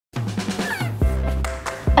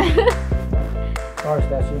car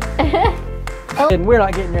statue. Oh. And we're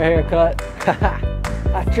not getting your hair cut.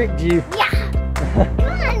 I tricked you. Yeah. Come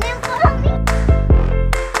on, man, follow me.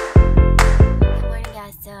 Good morning,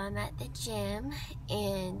 guys. So I'm at the gym,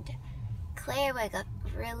 and Claire woke up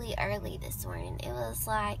really early this morning. It was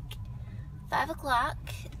like 5 o'clock,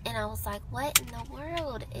 and I was like, what in the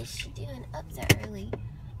world is she doing up so early?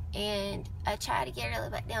 And I tried to get her to lay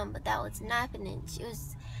back down, but that was nothing. And she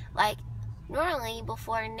was like, normally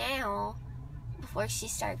before she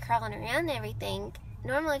started crawling around and everything,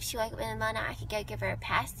 normally if she woke up in the morning, I could go give her a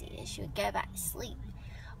pasty and she would go back to sleep.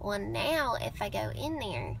 Well, now if I go in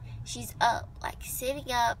there, she's up, like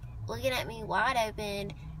sitting up, looking at me wide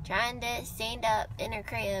open, trying to stand up in her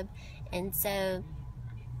crib. And so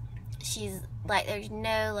she's like, there's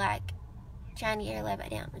no like trying to get her lay back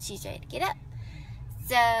down, but she's ready to get up.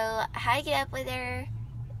 So I had to get up with her,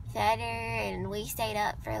 fed her, and we stayed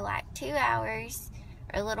up for like 2 hours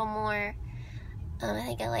or a little more. I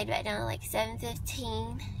think I laid back down at like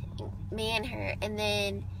 7:15, me and her, and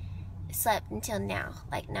then slept until now,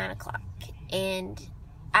 like 9 o'clock. And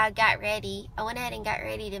I got ready. I went ahead and got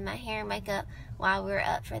ready, did my hair and makeup while we were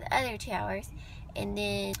up for the other 2 hours. And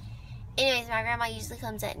then, anyways, my grandma usually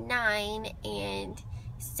comes at 9, and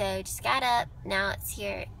so just got up. Now it's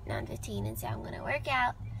here at 9:15, and so I'm going to work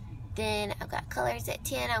out. Then I've got colors at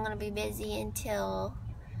 10. I'm going to be busy until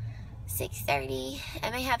 6:30.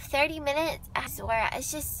 I may have 30 minutes. I swear,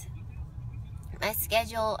 it's just my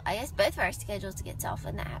schedule. I guess both of our schedules gets off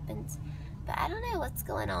when that happens. But I don't know what's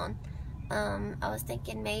going on. I was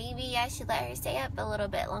thinking maybe I should let her stay up a little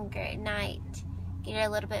bit longer at night. Get her a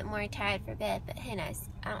little bit more tired for bed. But who knows?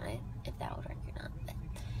 I don't know if that would work or not. But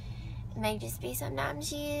it may just be sometimes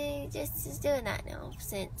she just is doing that now.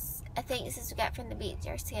 I think since we got from the beach,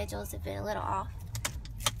 our schedules have been a little off.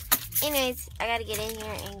 Anyways, I gotta get in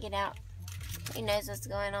here and get out. Who knows what's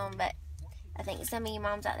going on, but I think some of you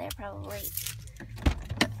moms out there probably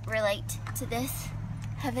relate to this.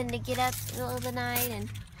 Having to get up in the middle of the night,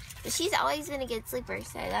 but she's always been a good sleeper,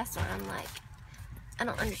 so that's why I'm like, I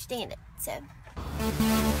don't understand it, so.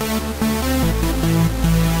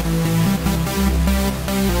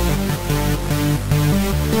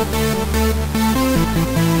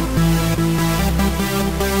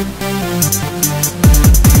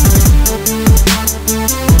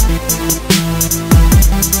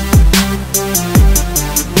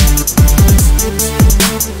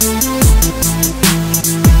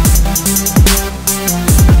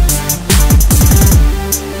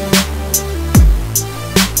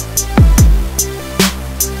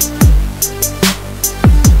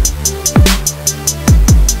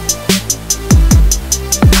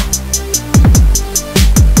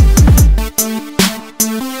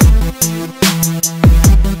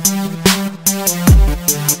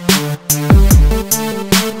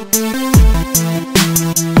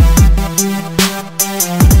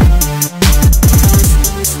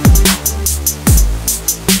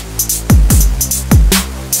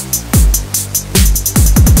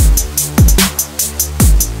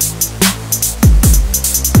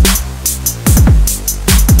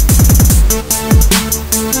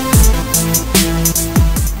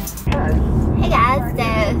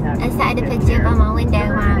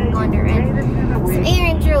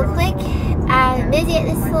 Busy at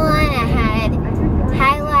the salon. I had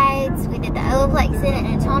highlights, we did the Olaplex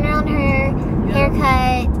and a toner on her,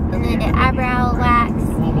 haircut, and then did eyebrow wax.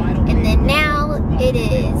 And then now it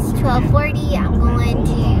is 12:40. I'm going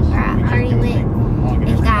to, or I already went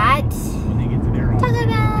and got Taco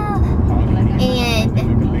Bell. And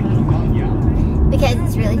because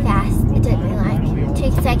it's really fast, it took me like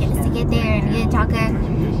 2 seconds to get there and get a taco.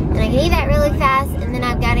 And I can eat that really fast, and then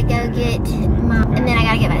I've got to go get and then I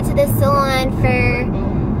gotta get back to the salon for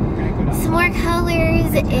some more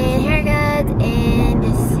colors and haircuts, and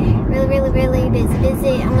just really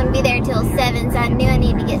busy. I'm gonna be there till 7, so I knew I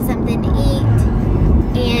needed to get something to eat.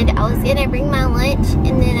 And I was gonna bring my lunch,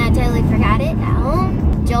 and then I totally forgot it at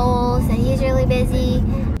home. Joel said he's really busy.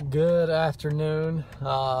 Good afternoon.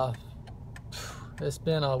 It's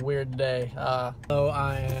been a weird day. So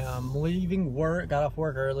I am leaving work. Got off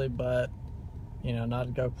work early, but you know, not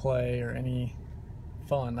to go play or any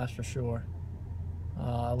fun, that's for sure.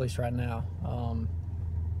 At least right now.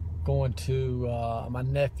 Going to my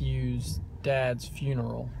nephew's dad's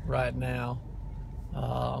funeral right now.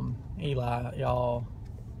 Eli, y'all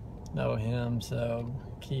know him, so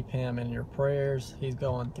keep him in your prayers. He's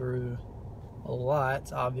going through a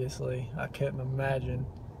lot, obviously. I couldn't imagine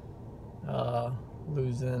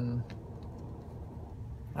losing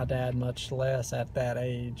my dad, much less at that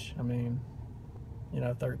age. I mean, you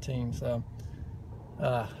know, 13. So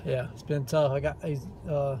yeah, it's been tough.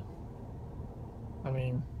 I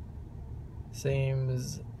mean,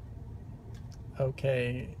 seems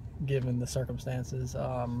okay given the circumstances.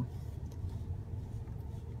 I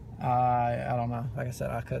don't know. Like I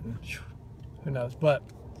said, I couldn't. Who knows? But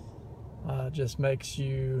just makes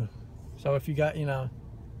you. So if you got, you know,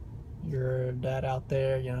 your dad out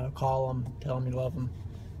there, you know, call him, tell him you love him,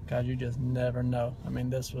 because you just never know. I mean,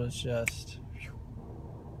 this was just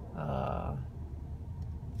out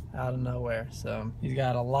of nowhere. So he's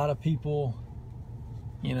got a lot of people,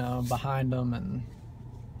 you know, behind him and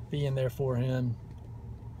being there for him.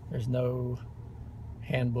 There's no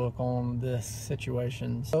handbook on this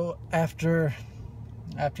situation. So after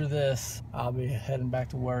this, I'll be heading back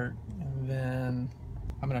to work, and then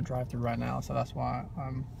I'm gonna drive through right now, so that's why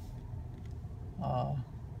I'm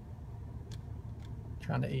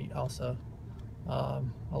trying to eat also. A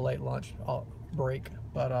late lunch break,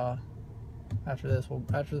 but after this,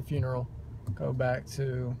 after the funeral, go back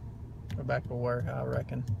to work, I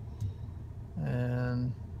reckon.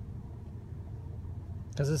 And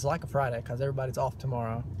because it's like a Friday, because everybody's off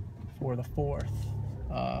tomorrow for the 4th,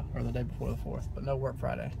 or the day before the 4th, but no work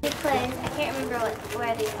Friday. I can't remember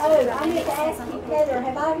where they. Oh, I need to ask you, Heather,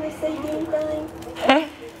 have I received anything?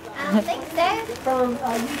 I don't think so. From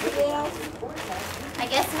UPL? I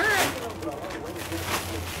guess not.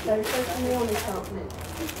 They're supposed to mail me something.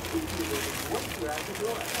 I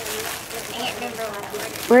can't remember what I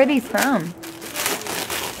ordered. Where are these from?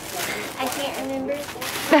 I can't remember.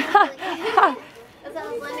 Because I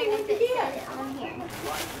was wondering if it said it on here.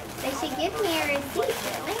 They should give me a receipt,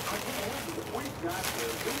 shouldn't they?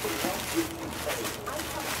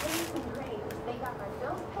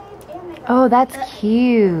 Oh, that's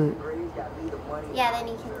cute. Yeah, then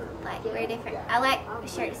you can like wear different. I like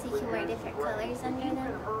shirts so you can wear different colors under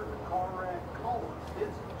them.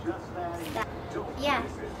 Yeah,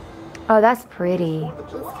 Oh, that's pretty.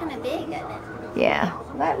 it's kind of big, isn't it? Yeah.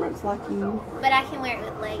 That looks like you. But I can wear it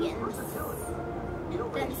with leggings.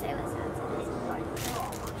 Doesn't say what size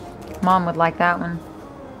it is. Mom would like that one.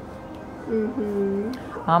 Mm-hmm.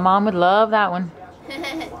 My mom would love that one.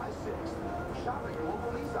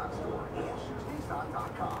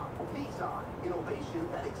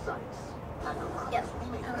 Yep,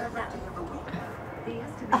 I love that one.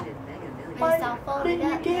 What It's all folded did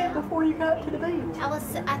you up get now. before you got to the beach?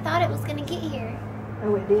 I thought it was gonna get here.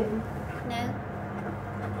 Oh, it didn't? No.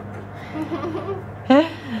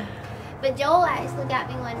 But Joel actually got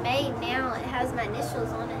me one made now. It has my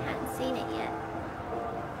initials on it. I hadn't seen it yet.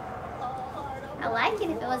 I like it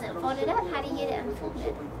if it wasn't folded up. How do you get it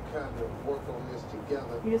unfolded?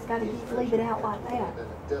 You just got to leave it out like that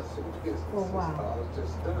for a while.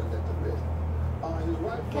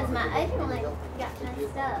 Because my other one got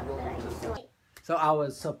messed up. But I used to like. So I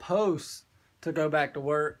was supposed to go back to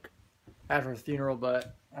work after the funeral,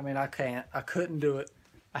 but I mean, I couldn't do it.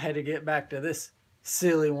 I had to get back to this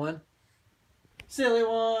silly one,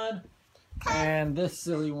 and this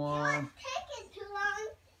silly one. Taking too long,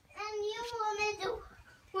 and you wanted to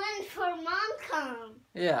when for Mom come.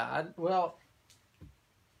 Yeah, well,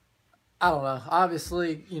 I don't know.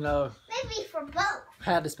 Obviously, you know, Maybe for both.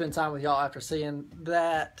 had to spend time with y'all after seeing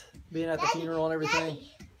that, being at the funeral and everything.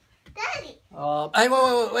 Daddy. Hey,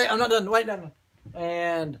 wait, I'm not done. Wait, no.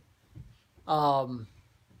 And,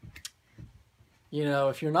 you know,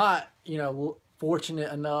 if you're not, you know,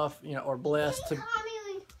 fortunate enough, you know, or blessed to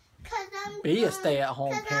be a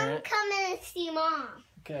stay-at-home parent. I'm coming to see Mom.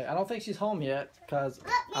 Okay, I don't think she's home yet because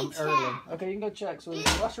I'm check. early. Okay, you can go check. So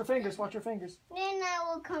wash your fingers. Wash your fingers. Then I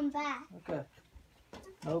will come back. Okay.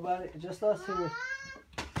 Nobody, just us here.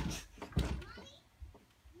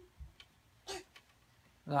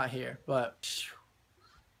 Not here, but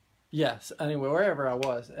yes. Anyway, wherever I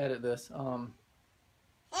was, edit this.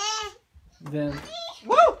 Then,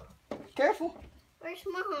 woo! Careful. Where's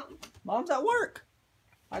Mom? Mom's at work.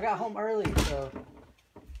 I got home early, so.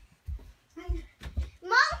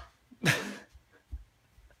 Mom.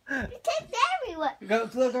 You take everywhere. Go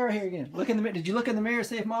look over here again. Look in the mirror. Did you look in the mirror to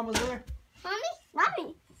see if Mom was there?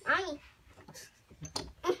 Mommy.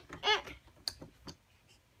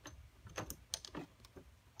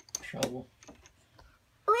 Trouble.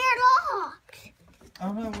 We're locked.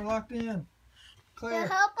 Oh no, we're locked in. Claire,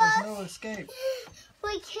 help there's us? no escape.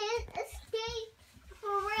 We can't escape for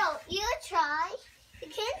real. You try. You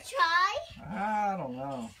can try. I don't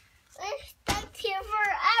know. We're stuck here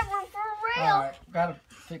forever for real. Alright, gotta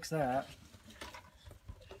fix that.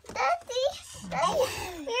 Daddy,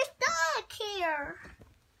 we're stuck here.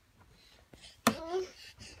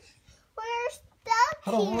 We're stuck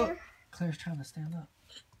Hold on, here. look. Claire's trying to stand up.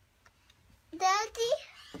 Daddy,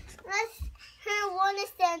 let's her want to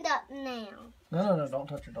stand up now. No, don't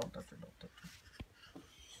touch her, don't touch her.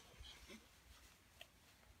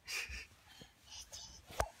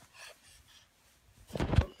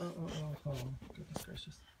 Oh, goodness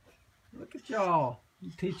gracious. Look at y'all.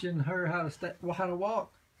 You teaching her how to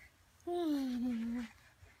walk? You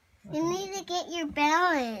need to get your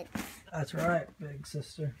balance. That's right, big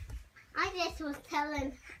sister. I just was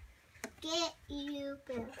telling, get you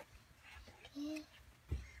balance.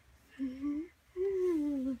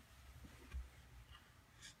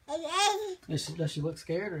 Does she look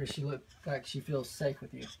scared, or does she look like she feels safe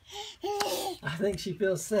with you? I think she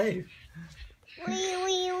feels safe.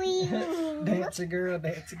 Wee. Dancer girl,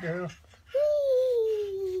 dancer girl.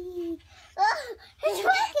 Oh, it's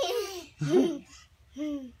working.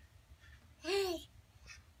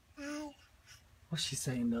 What's she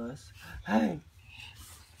saying to us? Hey.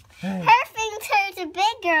 Hey. Her finger's a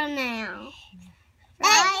big girl now.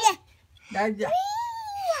 Right?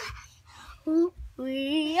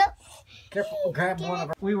 Careful, grab one of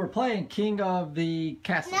our... We were playing King of the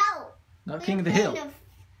Castle. No, King of the Hill.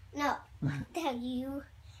 No, tell you.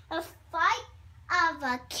 A fight of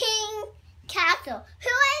a king castle. Who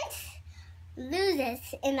wins?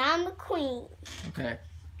 Loses, and I'm the queen. Okay.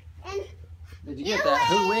 And did you get that?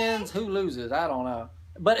 Who wins, who loses? I don't know.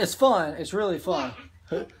 But it's fun. It's really fun.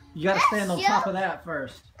 Yeah. You got to stand on top of that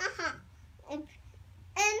first. And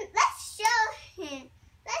let's show him.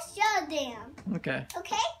 Let's show them. Okay.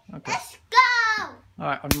 Okay? Okay. Let's go. All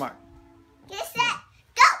right, on your mark. Get set.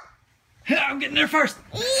 Go. I'm getting there first.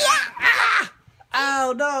 Yeah. Ah!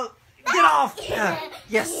 Oh, no. Get off.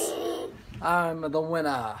 Yes. I'm the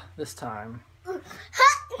winner this time.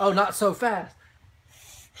 Oh, not so fast.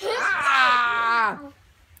 Ah!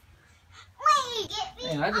 Wait, get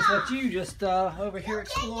me And I just let you just over here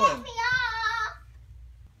exploring. Get me off.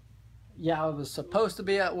 Yeah, I was supposed to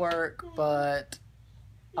be at work, but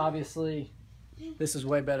obviously this is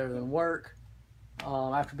way better than work.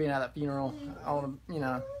 After being at that funeral, I want to, you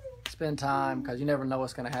know, spend time, because you never know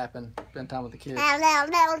what's going to happen. Spend time with the kids.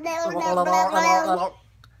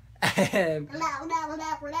 And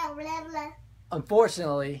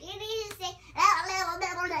unfortunately,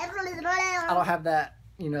 I don't have that,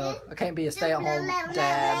 you know, I can't be a stay-at-home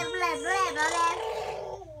dad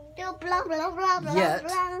yet,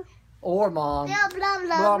 or mom,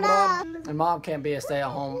 blah, blah. And mom can't be a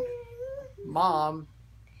stay-at-home mom.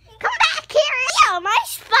 Come back here, my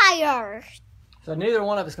spider. So neither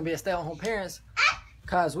one of us can be a stay-at-home parents,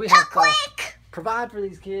 because we have to provide for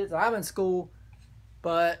these kids. I'm in school,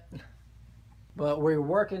 but we're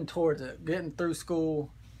working towards it, getting through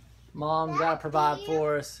school. Mom's got to provide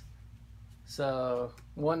for us. So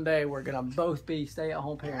one day we're going to both be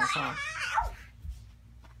stay-at-home parents, huh?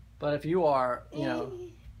 But if you are, you know,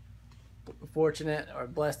 fortunate or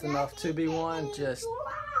blessed enough to be one, just,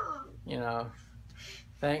 you know,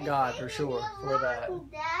 thank God for sure for that.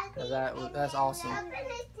 'Cause that's awesome.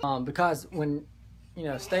 Because when, you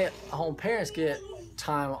know, stay-at-home parents get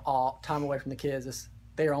time away from the kids, it's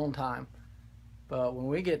their own time. But when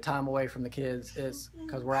we get time away from the kids, it's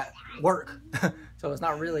because we're at work. So it's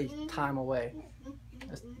not really time away.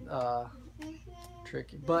 It's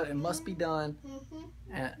tricky. But it must be done,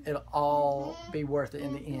 and it'll all be worth it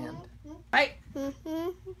in the end. Right?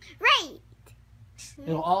 Right.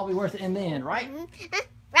 It'll all be worth it in the end, right?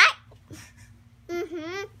 Right.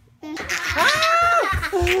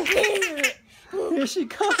 Here she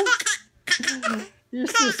comes. Your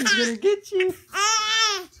sister's gonna get you.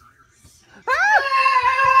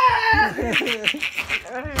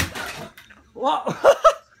 Whoa!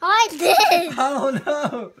 I did. Oh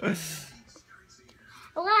no!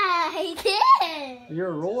 What I did.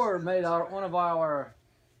 Your roar made one of our.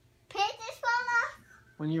 Pictures fall off.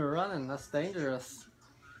 When you were running, that's dangerous.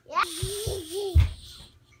 Yeah.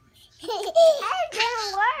 It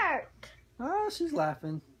didn't work. Oh, she's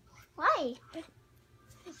laughing. Why?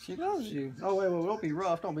 She loves you. Oh wait, don't be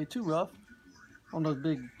rough. Don't be too rough on those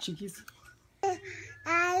big cheekies.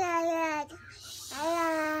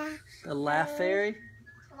 The laugh fairy?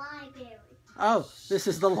 Library. Oh, this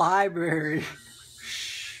is the library.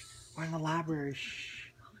 Shh. We're in the library.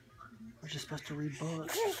 Shh. We're just supposed to read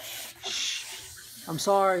books. Shh. I'm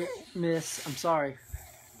sorry, miss. I'm sorry.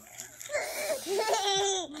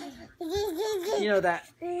 You know that,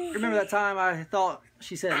 remember that time I thought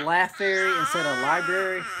she said laugh fairy instead of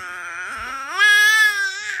library?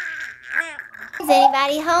 Is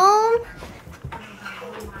anybody home?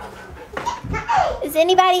 Is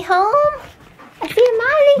anybody home? I see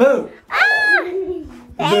Molly. Boo! Ah!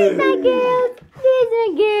 There's my girls. There's my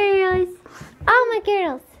girls. All my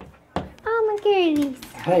girls. All my girlies.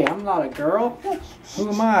 Hey, I'm not a girl. Who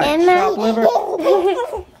am I? And Shop liver?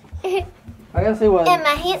 I guess it was. And my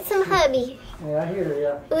handsome hubby. Yeah, I hear her,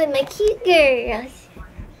 yeah. With my cute girls.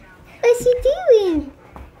 What's she doing?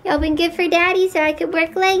 Y'all been good for daddy so I could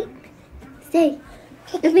work late? Say,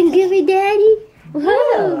 you've been good with Daddy?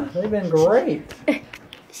 Whoa. Yeah, they've been great.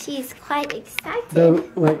 She's quite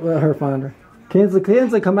excited. Wait, let her find her.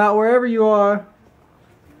 Kinsley, come out wherever you are.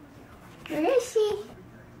 Where is she?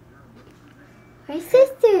 Where's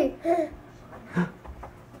sister?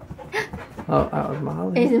 Oh, that was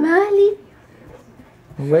Molly. Is Molly?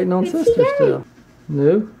 I'm waiting on Where's sister she still.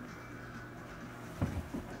 New?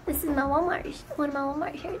 This is my Walmart, one of my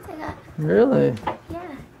Walmart shirts I got. Really?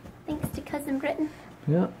 Yeah, thanks to Cousin Britton.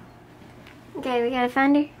 Yeah. Okay, we gotta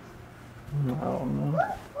find her. I don't know.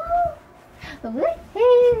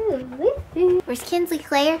 Woohoo! Woohoo! Where's Kinsley,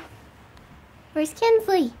 Claire? Where's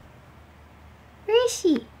Kinsley? Where is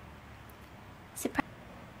she? Surprise!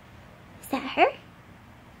 Is that her?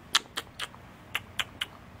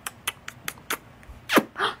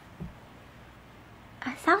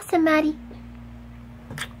 I saw somebody.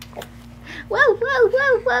 Whoa, whoa,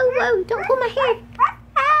 whoa, whoa, whoa! Don't pull my hair. I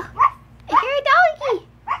hear a doggy.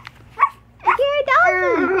 I hear a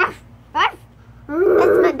doggy.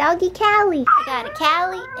 That's my doggy Callie. I got a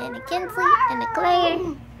Callie and a Kinsley and a Claire.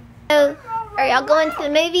 So, are y'all going to the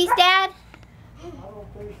movies, Dad?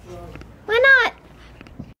 Why not?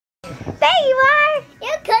 There you are.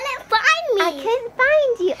 You couldn't find me. I couldn't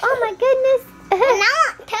find you. Oh my goodness. And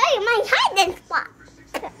I'll tell you my hiding spot.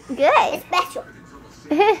 Good. It's special.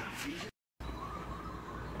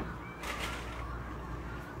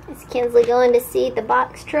 Is Kinsley going to see the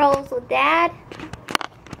box trolls with Dad?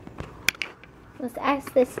 Let's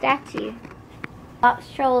ask the statue. Box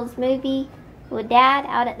Trolls movie with Dad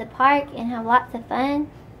out at the park and have lots of fun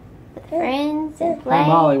with friends and play. Hey,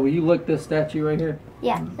 Molly, will you lick this statue right here?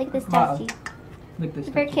 Yeah, like the statue. Lick this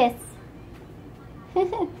Give her a statue.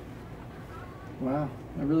 kiss. Wow,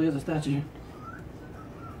 that really is a statue.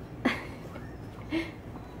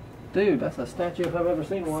 Dude, that's a statue if I've ever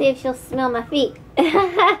seen one. See if she'll smell my feet.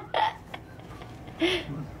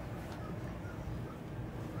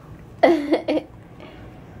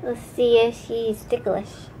 Let's see if she's ticklish.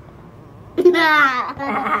 That's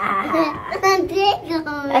a tickle.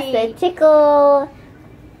 That's a tickle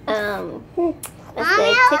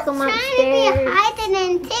monster. Hiding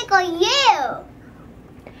and tickle you.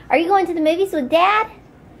 Are you going to the movies with Dad?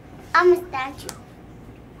 I'm a statue.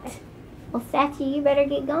 Well, statue, you better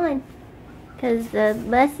get going, cause the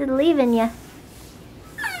bus is leaving you.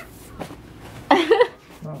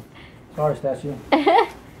 Oh, sorry, statue.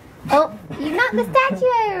 Oh, you knocked the statue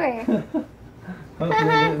over. Hopefully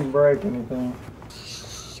it didn't break anything.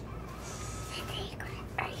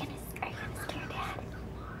 Are you gonna scare Dad?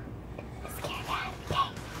 Scare Dad, okay?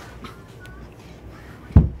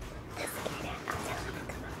 Scare Dad.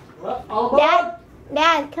 I'll tell him to come on.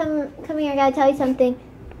 Dad, come here. I gotta tell you something.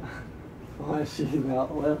 Why is she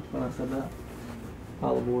out left when I said that?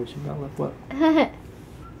 All aboard, she got left what?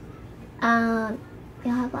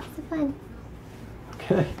 You'll have lots of fun.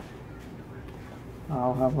 Okay.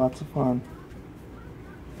 I'll have lots of fun.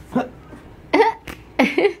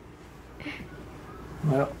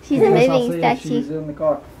 Well, She's a I guess I'll moving see if statue. She's in the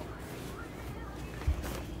car.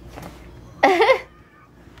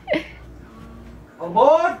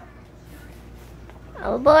 Aboard!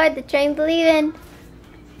 All aboard, the train's leaving.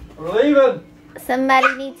 We're leaving!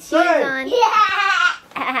 Somebody needs shoes Hey. on.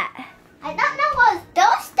 Yeah. I don't know what's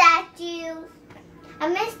those statues. I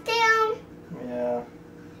missed them. Yeah.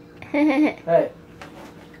 Hey.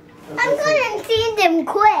 I'm gonna see them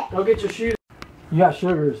quick. Go get your shoes. You got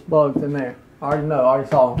sugars, bugs in there. I already know. I already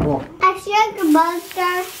saw them. Come on. I sugar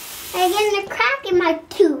monster. I get a crack in my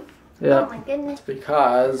tooth. Yeah. Oh my goodness.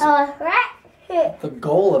 Because Oh, right here. the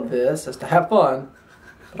goal of this is to have fun,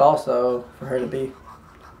 but also for her to be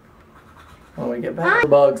when we get back.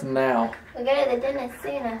 Bugs now. We'll go to the dentist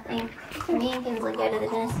soon, I think. Me and Kinsley go to the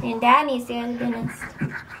dentist soon. Dad needs to go to the dentist.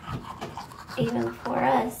 Even before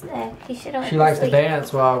us. He should have. She likes to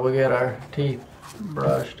dance while we get our teeth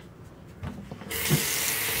brushed.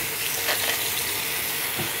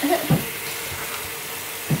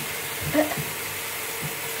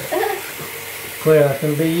 Claire, that's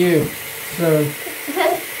gonna be you soon.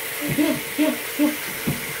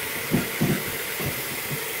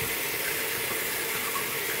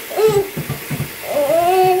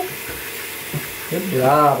 Good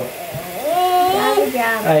job. Good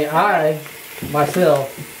job. Hey, I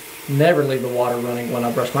myself never leave the water running when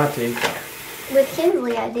I brush my teeth. With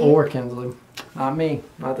Kinsley, I do. Or Kinsley. Not me.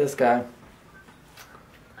 Not this guy.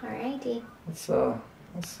 Alrighty.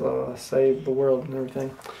 Let's save the world and everything.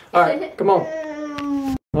 All right, come on.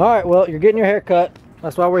 All right, well, you're getting your hair cut.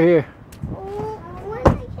 That's why we're here. When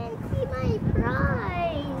I can see my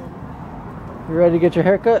prize. You ready to get your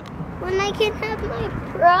hair cut? When I can have my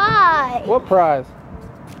prize. What prize?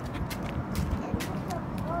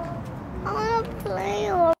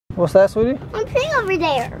 playing. What's that, sweetie? I'm playing over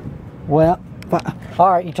there. Well,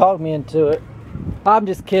 alright, you talked me into it. I'm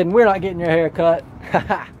just kidding. We're not getting your hair cut.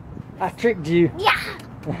 I tricked you. Yeah.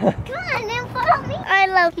 Come on, then follow me. I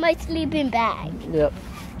love my sleeping bag. Yep.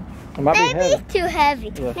 It might be Maybe heavy. it's too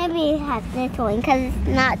heavy. Yeah. Maybe it has this one because it's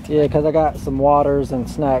not too Yeah, because I got some waters and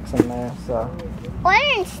snacks in there, so. Water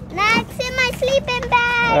and snacks in my sleeping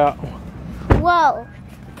bag. Yeah. Whoa,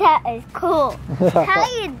 that is cool. How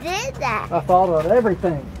you did that? I thought of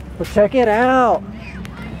everything. But check it out.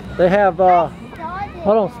 They have,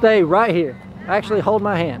 hold on, stay right here. Actually, hold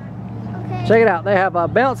my hand. Okay. Check it out. They have a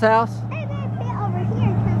bounce house. Hey, babe, sit over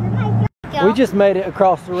here because it might go. We just made it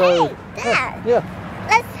across the road. Hey, Dad. Yeah.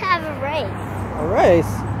 Let's have a race. A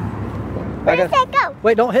race. Where does that go?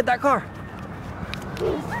 Wait, don't hit that car.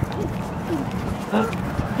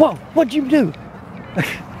 Whoa, what'd you do?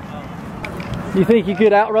 You think you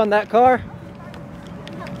could outrun that car?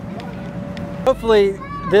 Hopefully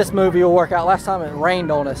this movie will work out. Last time it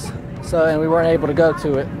rained on us, and we weren't able to go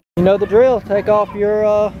to it. You know the drill. Take off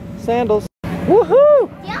your sandals. Woohoo!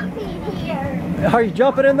 Jumping here. Are you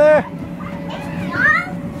jumping in there?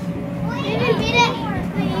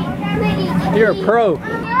 You're a pro.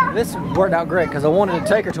 This worked out great because I wanted to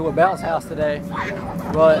take her to a bounce house today,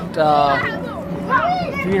 but the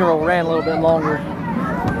funeral ran a little bit longer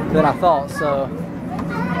than I thought, so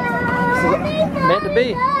this is meant to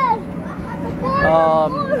be.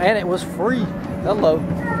 And it was free. Hello.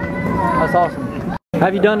 That's awesome.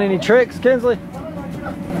 Have you done any tricks, Kinsley?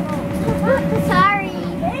 Sorry.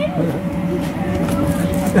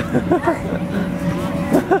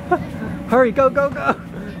 Hurry, go, go, go.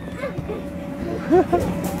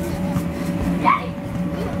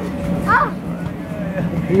 Oh.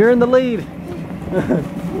 You're in the lead.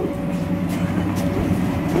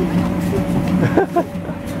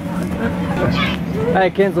 Hey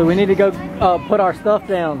Kinsley, we need to go put our stuff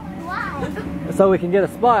down. Why? So we can get a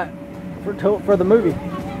spot for the movie.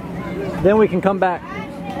 Then we can come back.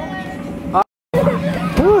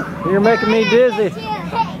 Whew, you're making me dizzy.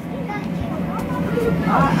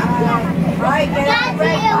 Right, get on the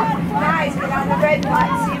red pot. Guys, get on the red pot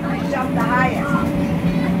and see if we jump the highest.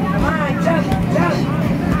 Come on, jump, jump.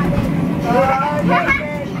 Oh, David.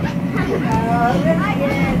 Oh,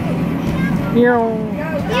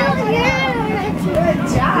 good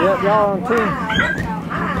job. Yep, y'all on team.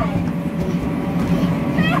 Wow,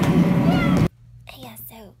 Yeah,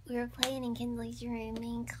 so we were playing in Kinsley's room,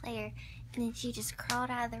 me and Claire, and then she just crawled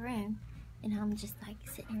out of the room, and I'm just like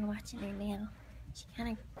sitting here watching her now. She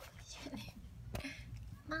kind of,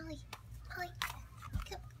 Molly, come.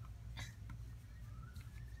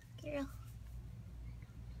 Girl.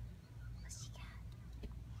 What's she got?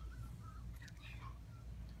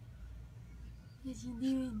 What's she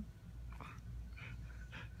doing?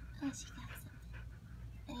 Oh, she got something.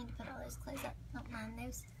 I need to put all those clothes up. Don't mind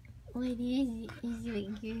those. What is it? Is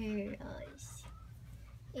it girls?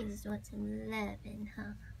 You just want some loving,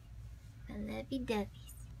 huh? I lovey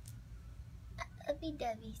dovey's. Lovey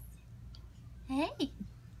dovey's. Hey!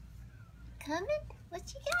 Coming? What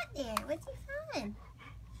you got there? What'd you find?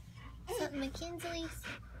 Something McKinsley's?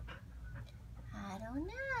 I don't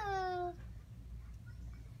know.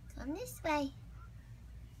 Come this way.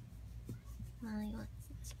 Molly wants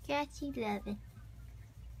some scratchy loving.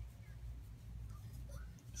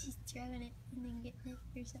 She's throwing it and then getting it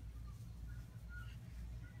herself.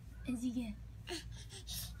 Is he good?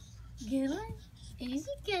 Good one? Is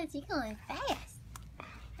he good? She's going fast.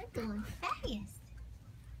 I'm going fast.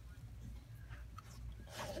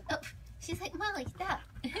 Oh, she's like, Molly, stop.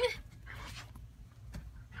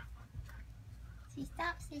 She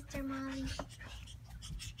stopped, Sister Molly.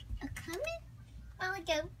 Oh, coming? Molly,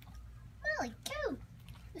 go. Molly, go.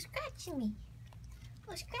 You're scratching me.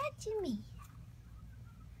 You're scratching me.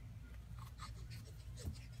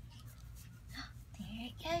 There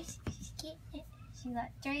it goes. She's getting it. She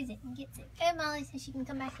like throws it and gets it. Go, Molly, so she can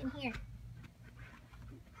come back in here.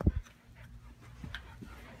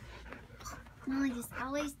 Molly just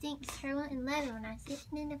always thinks her wanting love when I'm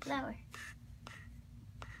sitting in the flower.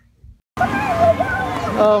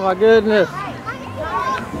 Oh my goodness.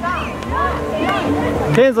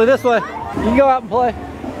 Kinsley, this way. You can go out and play.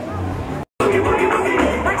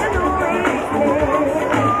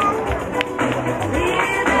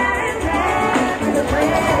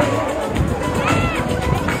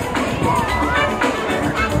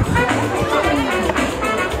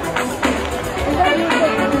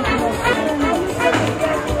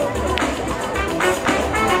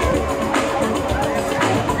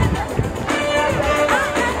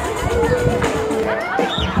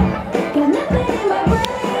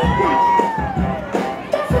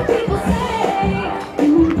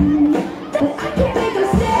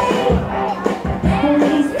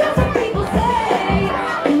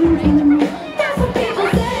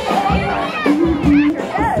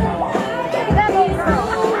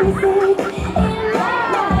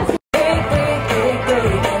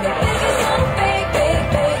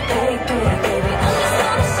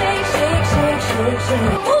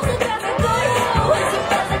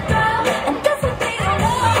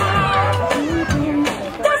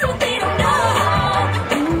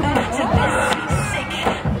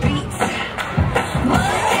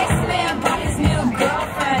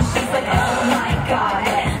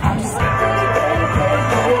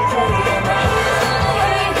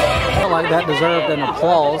 deserved an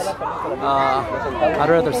applause. I'd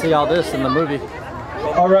rather see all this in the movie.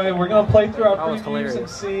 All right, we're gonna play through our That was previews hilarious. and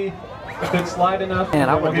see if it's light enough. And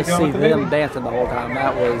I then we'll wanted get to going see with the them movie. dancing the whole time.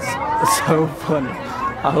 That was so funny.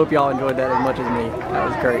 I hope y'all enjoyed that as much as me. That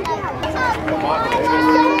was great.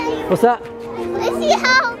 What's that? Let's see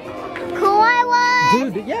how cool I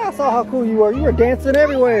was. Dude, yeah, I saw how cool you were. You were dancing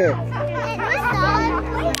everywhere. And this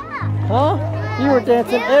song, Huh? You were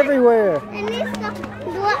dancing everywhere. and this song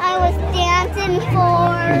is what I was dancing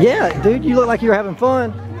for. Yeah, dude, you look like you were having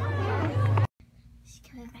fun. She's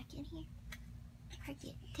coming back in here. I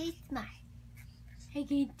get too smart. I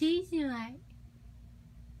get too smart.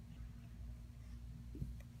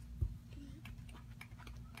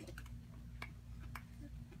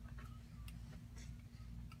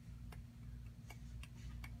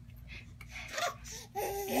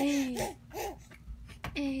 Hey.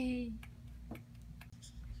 Hey.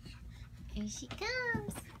 Here she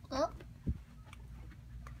comes. Oh.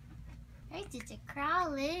 There's just a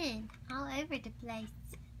crawling all over the place.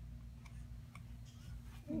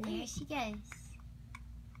 And there she goes.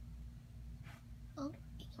 Oh,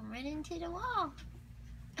 you can run into the wall.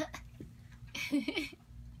 What's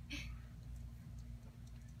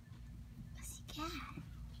you got?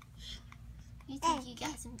 You think you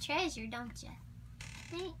got some treasure, don't you?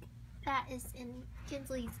 I think that is in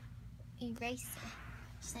Kinsley's eraser.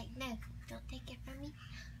 She's like, no, don't take it from me.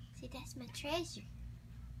 See, that's my treasure.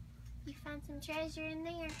 You found some treasure in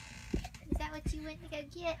there. Is that what you went to go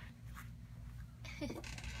get?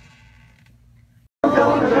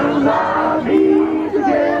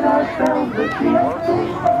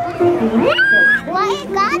 Why you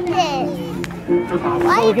got this?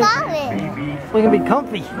 Why you got it? We can be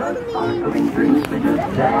comfy.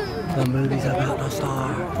 The movie's about to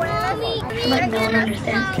start.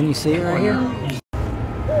 Can you see it right here?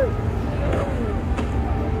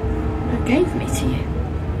 Who gave me to you?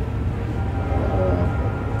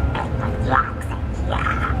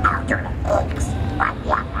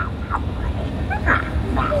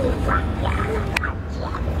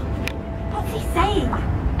 What's he saying?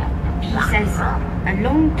 He says, a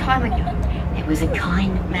long time ago, there was a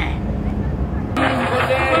kind man.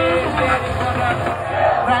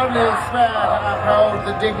 Proudly swear to uphold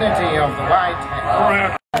the dignity of the white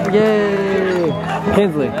head. Yay!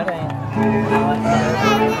 Kinsley,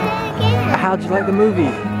 how'd you like the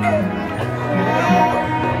movie?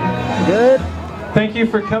 Good? Thank you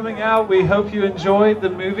for coming out. We hope you enjoyed the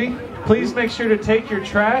movie. Please make sure to take your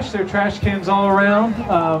trash. There are trash cans all around.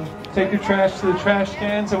 Take your trash to the trash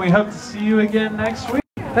cans, and we hope to see you again next week.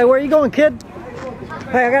 Hey, where are you going, kid?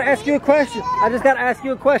 Hey, I gotta ask you a question. I just gotta ask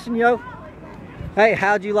you a question, yo. Hey,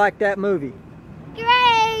 how'd you like that movie?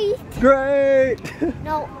 Great. Great!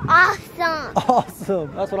 No, awesome.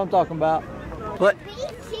 Awesome. That's what I'm talking about. But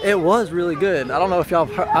it was really good. I don't know if y'all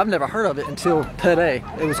heard, I've never heard of it until today.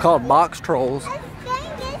 It was called Box Trolls.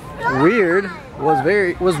 Weird. Was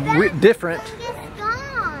different. It's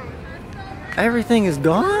gone. Everything is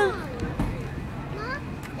gone? Mom,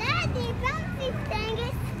 Daddy, bouncy thing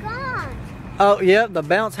is gone. Oh, yeah, the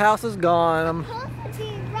bounce house is gone. It's supposed to be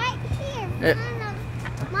right here in It- front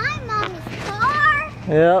of my mom's car.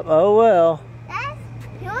 Yep, oh well. That's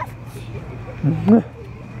yours.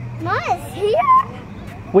 Mom is here.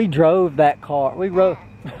 We drove that car. We rode.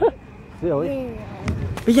 Silly.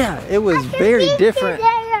 But yeah, it was very different.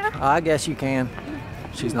 I guess you can.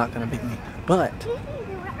 She's not gonna beat me. But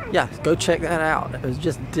yeah, go check that out. It was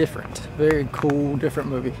just different. Very cool, different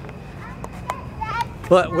movie.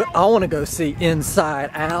 But I want to go see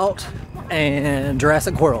Inside Out and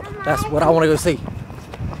Jurassic World. That's what I want to go see.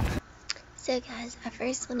 So guys, I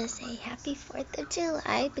first want to say happy 4th of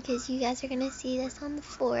July because you guys are going to see this on the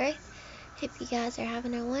 4th. Hope you guys are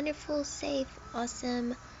having a wonderful, safe,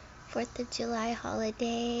 awesome 4th of July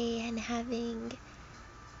holiday and having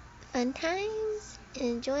fun times and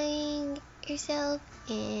enjoying yourself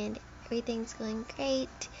and everything's going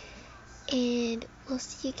great. And we'll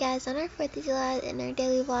see you guys on our 4th of July and our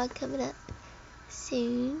daily vlog coming up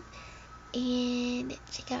soon. And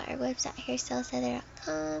check out our website,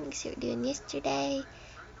 HairStylistHeather.com. You see what we're doing yesterday,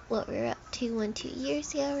 what we were up to 2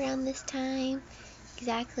 years ago around this time.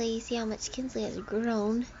 Exactly, see how much Kinsley has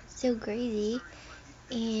grown. So crazy.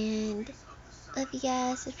 And love you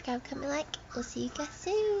guys. Subscribe, comment, like. We'll see you guys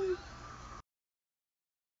soon.